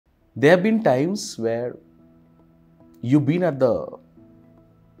There have been times where you've been at the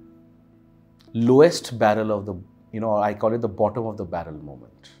lowest barrel of the, I call it the bottom of the barrel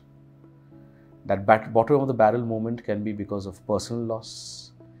moment. That bottom of the barrel moment can be because of personal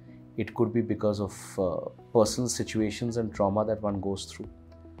loss. It could be because of personal situations and trauma that one goes through.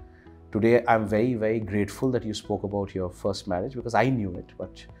 Today, I'm very, very grateful that you spoke about your first marriage, because I knew it,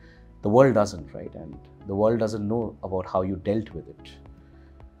 but the world doesn't, right? And the world doesn't know about how you dealt with it.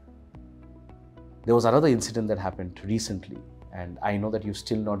 There was another incident that happened recently, and I know that you've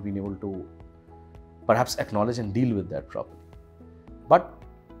still not been able to perhaps acknowledge and deal with that problem. But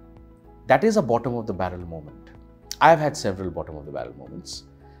that is a bottom of the barrel moment. I've had several bottom of the barrel moments.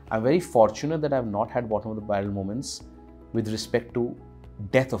 I'm very fortunate that I've not had bottom of the barrel moments with respect to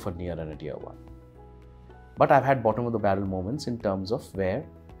death of a near and a dear one. But I've had bottom of the barrel moments in terms of where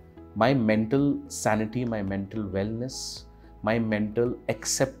my mental sanity, my mental wellness, my mental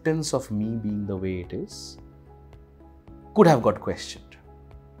acceptance of me being the way it is could have got questioned.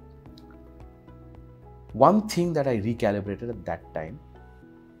 One thing that I recalibrated at that time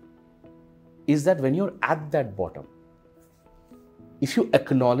is that when you're at that bottom, if you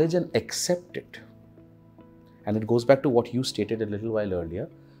acknowledge and accept it, and it goes back to what you stated a little while earlier,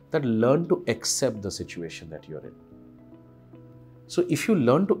 that learn to accept the situation that you're in. So if you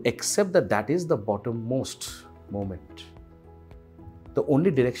learn to accept that that is the bottommost moment, the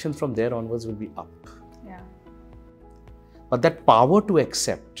only direction from there onwards will be up. Yeah. But that power to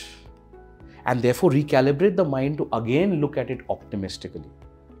accept and therefore recalibrate the mind to again look at it optimistically.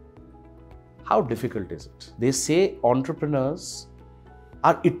 How difficult is it? They say entrepreneurs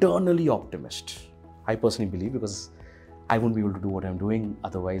are eternally optimist. I personally believe, because I wouldn't be able to do what I'm doing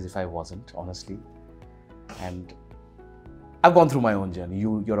otherwise if I wasn't, honestly. And I've gone through my own journey.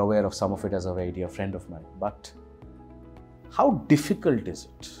 You're aware of some of it as a very dear friend of mine. But how difficult is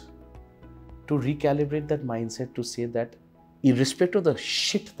it to recalibrate that mindset to say that irrespective of the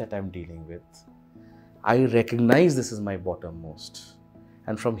shit that I'm dealing with, I recognize this is my bottommost.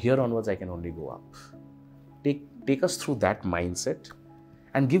 And from here onwards, I can only go up. Take us through that mindset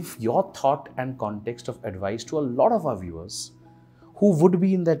and give your thought and context of advice to a lot of our viewers who would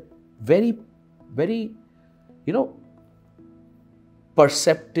be in that very, very,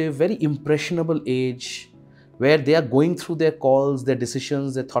 perceptive, very impressionable age where they are going through their calls, their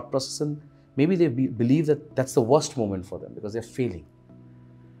decisions, their thought process, and maybe they believe that that's the worst moment for them because they're failing.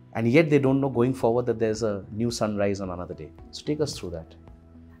 And yet they don't know going forward that there's a new sunrise on another day. So take us through that.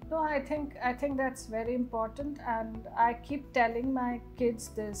 No, I think that's very important, and I keep telling my kids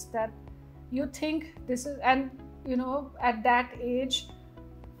this, that you think this is, and at that age,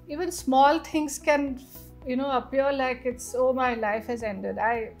 even small things can appear like it's, oh, my life has ended.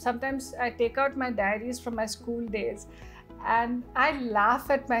 Sometimes I take out my diaries from my school days and I laugh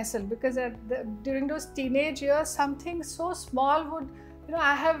at myself, because during those teenage years, something so small would,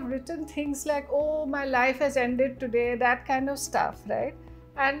 I have written things like, oh, my life has ended today, that kind of stuff, right?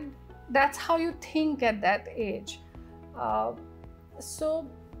 And that's how you think at that age. So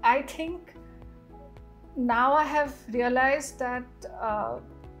I think now I have realized that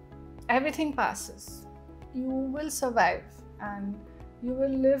everything passes. You will survive and you will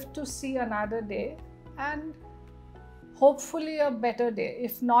live to see another day, and hopefully a better day.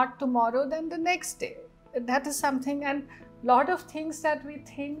 If not tomorrow, then the next day. That is something, and a lot of things that we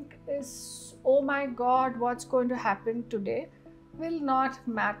think is, oh my God, what's going to happen today, will not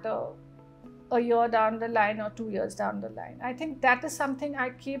matter a year down the line or 2 years down the line. I think that is something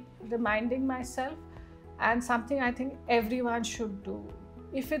I keep reminding myself, and something I think everyone should do.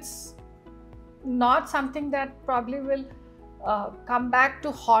 If it's not something that probably will come back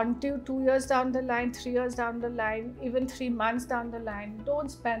to haunt you 2 years down the line, 3 years down the line, even 3 months down the line, don't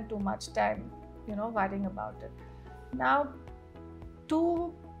spend too much time, worrying about it. Now,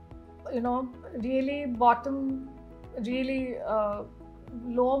 two, really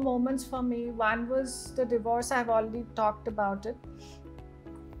low moments for me. One was the divorce. I've already talked about it.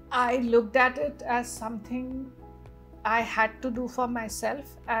 I looked at it as something I had to do for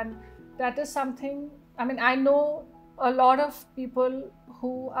myself, and that is something, I know a lot of people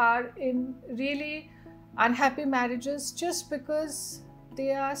who are in really unhappy marriages just because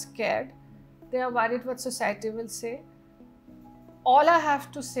they are scared, they are worried what society will say. All I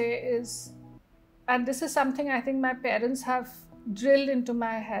have to say is, and this is something I think my parents have drilled into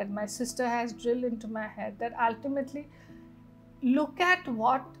my head, my sister has drilled into my head, that ultimately look at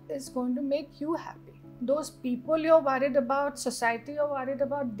what is going to make you happy. Those people you're worried about, society you're worried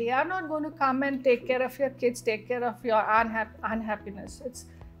about, they are not going to come and take care of your kids, take care of your unhappiness. It's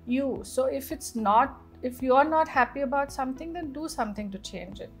you. So if you're not happy about something, then do something to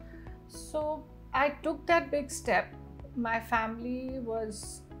change it. So I took that big step. My family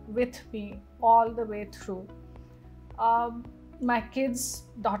was with me all the way through. My kid's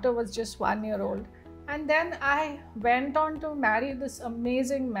daughter was just 1 year old. And then I went on to marry this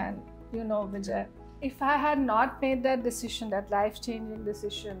amazing man, you know, Vijay. If I had not made that decision, that life-changing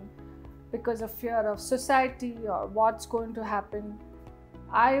decision, because of fear of society or what's going to happen,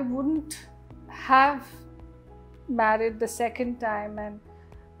 I wouldn't have married the second time. And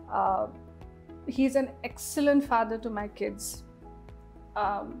he's an excellent father to my kids.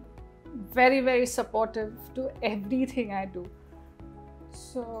 Very, very supportive to everything I do.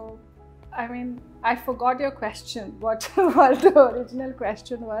 So, I mean, I forgot your question. What the original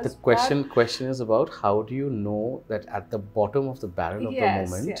question was? The question is about how do you know that at the bottom of the barrel of the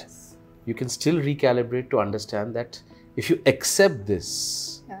moment, you can still recalibrate to understand that if you accept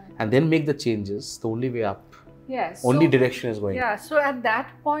this and then make the changes, the only way up, only direction is going. Yeah, so at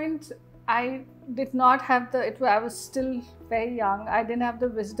that point, I did not have I was still very young. I didn't have the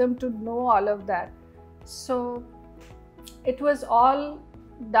wisdom to know all of that. So it was all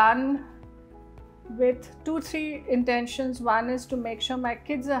done with 2-3 intentions. One is to make sure my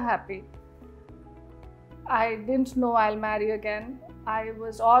kids are happy. I didn't know I'll marry again. I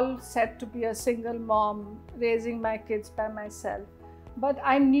was all set to be a single mom, raising my kids by myself. But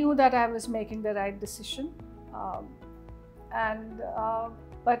I knew that I was making the right decision.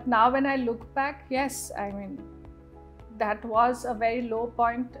 But now when I look back, yes, I mean, that was a very low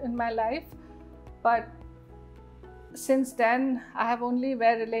point in my life. But since then, I have only,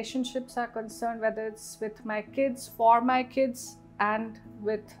 where relationships are concerned, whether it's with my kids, for my kids, and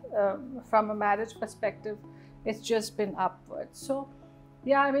with from a marriage perspective, it's just been upwards. So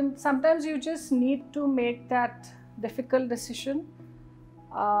yeah, I mean, sometimes you just need to make that difficult decision,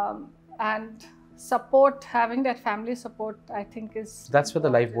 and support, having that family support, I think is... That's where the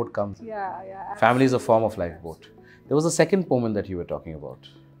lifeboat comes in. Yeah. Family is a form of lifeboat. There was a second moment that you were talking about.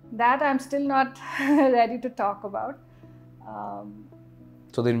 That I'm still not ready to talk about.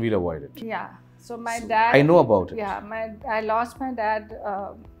 So then we'll avoid it. Yeah. So my dad... I know about it. Yeah, I lost my dad